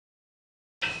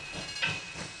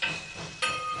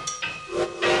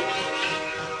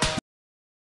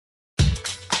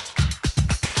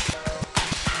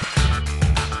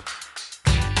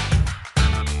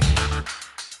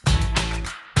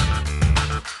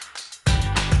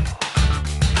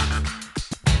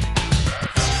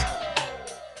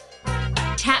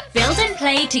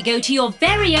way to go to your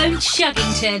very own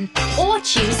Chuggington or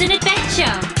choose an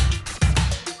adventure.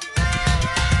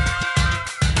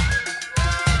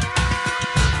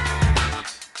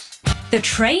 The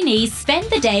trainees spend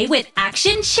the day with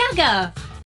Action Chugger.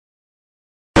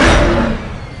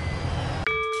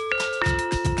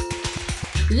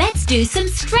 Let's do some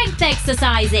strength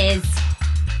exercises.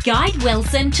 Guide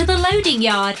Wilson to the loading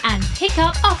yard and pick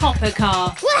up a hopper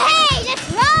car. Wahey!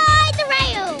 Let's ride the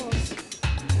rails!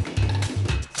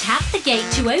 Tap the gate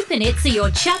to open it so your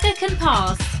chugger can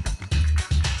pass.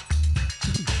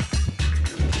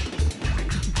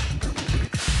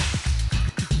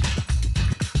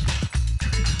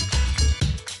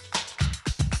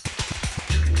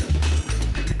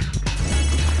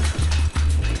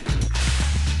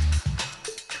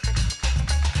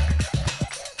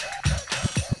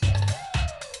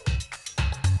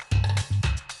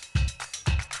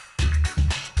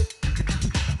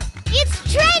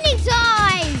 It's training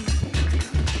time!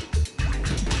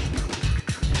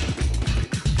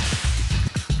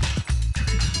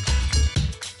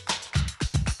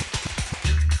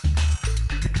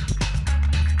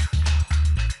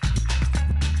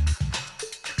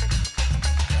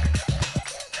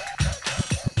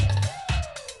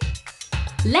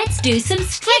 Let's do some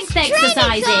strength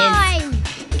exercises. Time!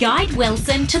 Guide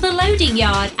Wilson to the loading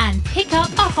yard and pick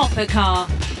up a hopper car.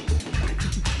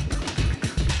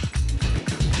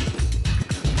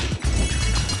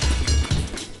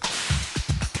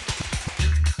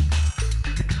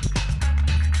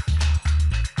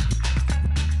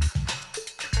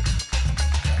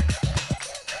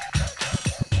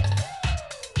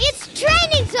 It's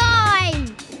training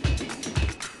time!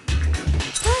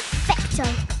 Perfecto!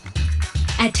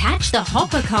 Attach the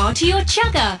hopper car to your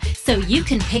chugger so you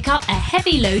can pick up a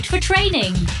heavy load for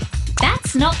training.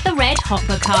 That's not the red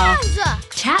hopper car. Wowza!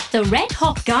 Tap the red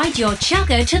hop. Guide your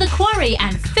chugger to the quarry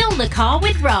and fill the car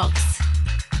with rocks.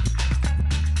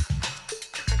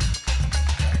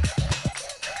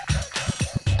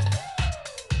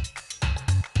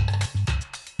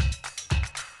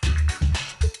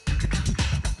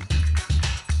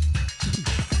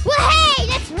 Wahey!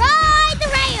 Let's ride the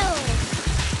rails!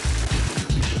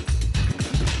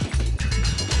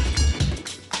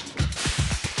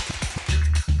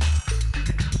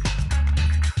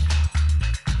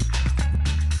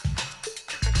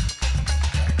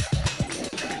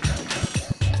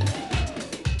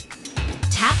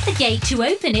 Tap the gate to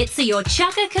open it so your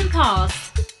chugger can pass.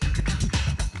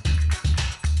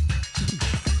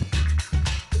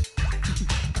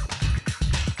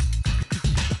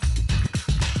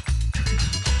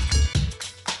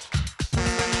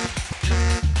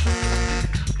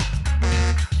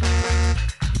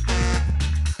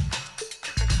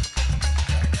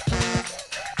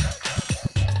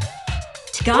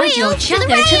 Guide your Wheels to the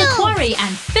chugger to the rails. quarry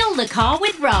and fill the car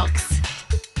with rocks.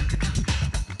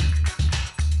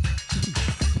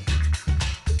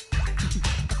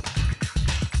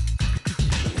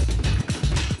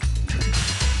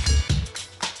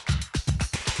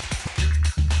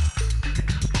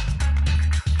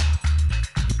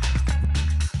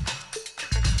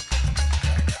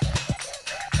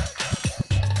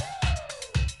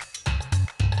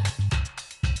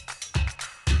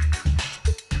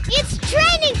 It's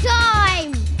training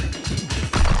time!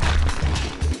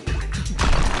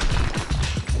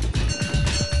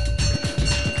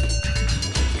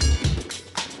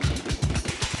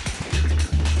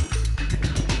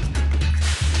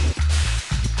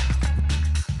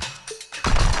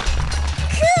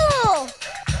 Cool!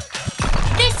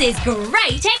 This is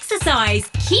great exercise.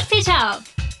 Keep it up.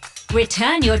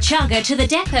 Return your chugger to the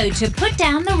depot to put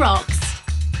down the rocks.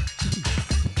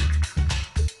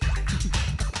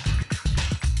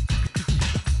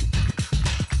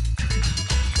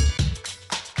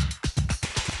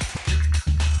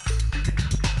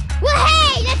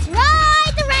 Wahey! Let's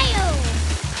ride the rails!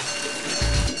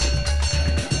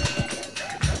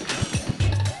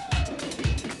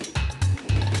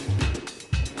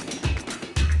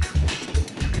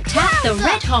 Tap the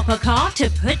red hopper car to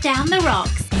put down the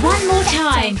rocks. One more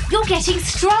time. You're getting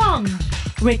strong.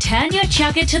 Return your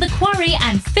chugger to the quarry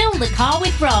and fill the car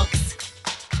with rocks.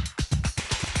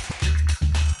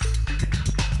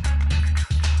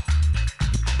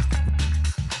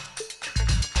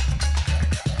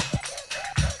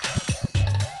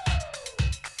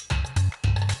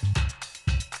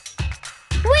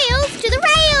 Wheels to the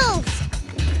rails!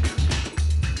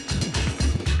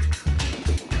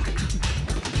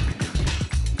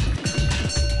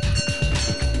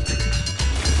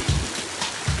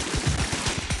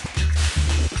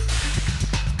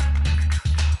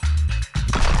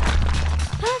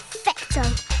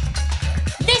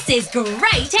 is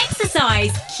great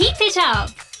exercise. Keep it up.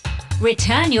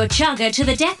 Return your chugger to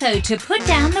the depot to put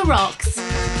down the rocks.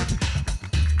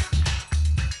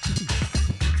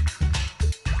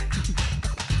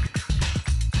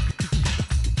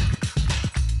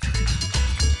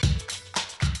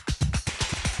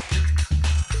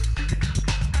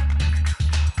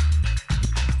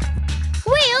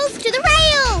 Wheels to the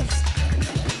rails!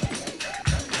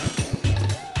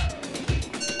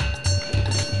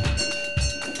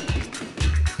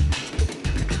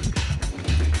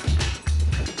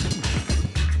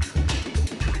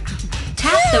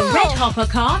 Tap the red hopper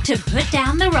car to put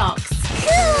down the rocks.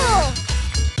 Cool!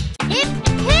 Hip,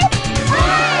 hip,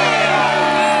 hooray!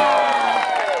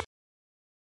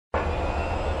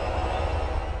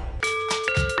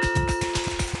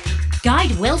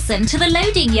 Guide Wilson to the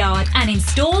loading yard and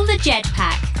install the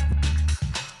JetPack.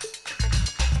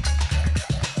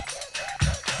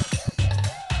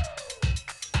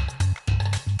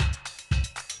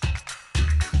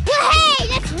 Wahey!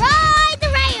 Let's ride the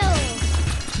rails!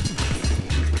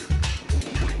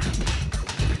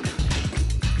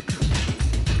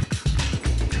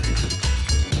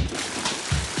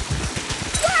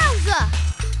 Wowza!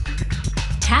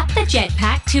 Tap the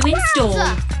JetPack to install.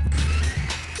 Wowza!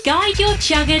 Guide your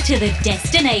chugger to the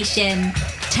destination.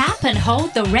 Tap and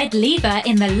hold the red lever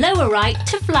in the lower right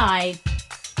to fly.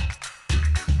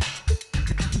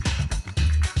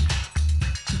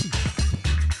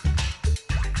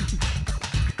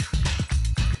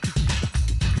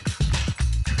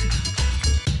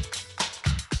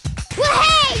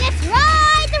 Wahey! Let's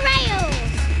ride the rails!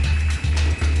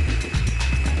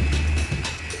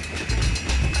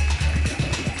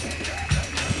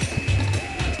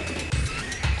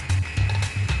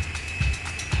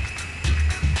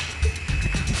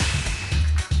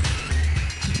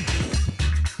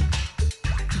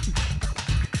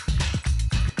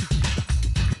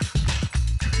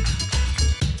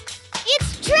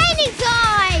 It's training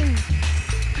time!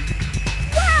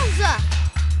 Wowza!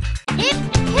 Hip,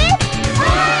 hip,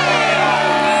 hooray!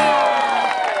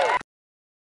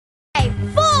 5,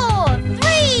 4,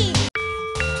 3!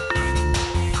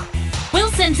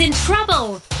 Wilson's in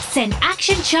trouble. Send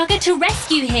Action Chugger to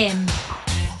rescue him.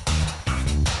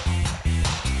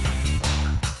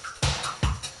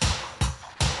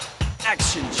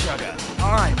 Action Chugger,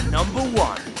 I'm number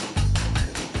 1.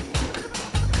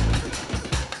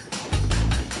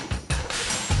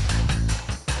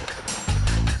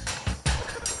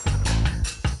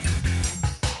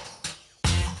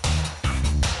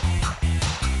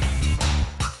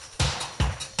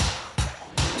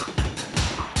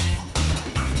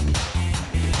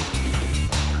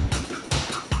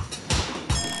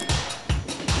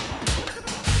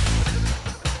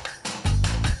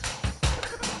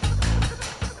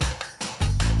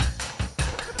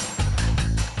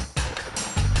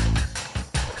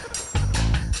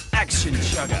 Action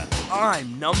Chugger,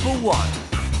 I'm number 1.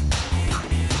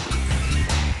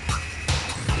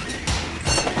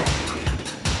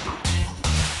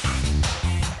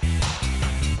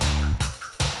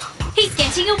 He's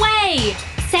getting away.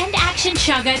 Send Action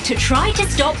Chugger to try to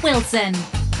stop Wilson.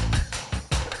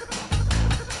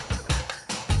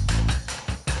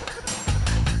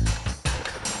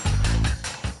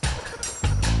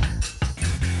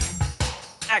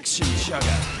 Action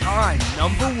Chugger, I'm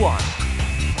number 1.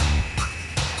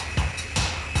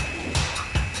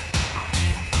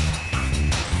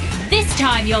 This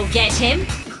time you'll get him.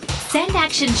 Send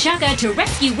Action Chugger to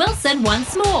rescue Wilson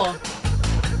once more.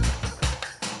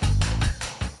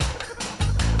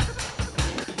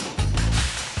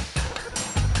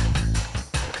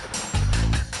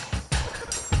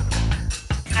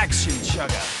 Action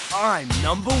Chugger, I'm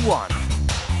number 1.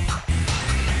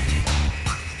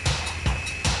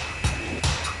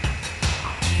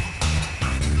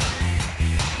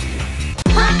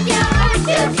 Pop your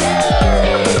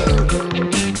choo-choo!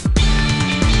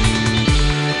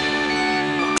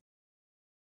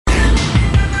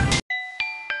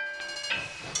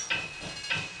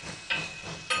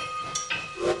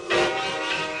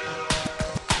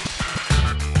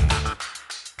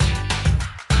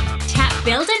 Tap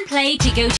Build and Play to go to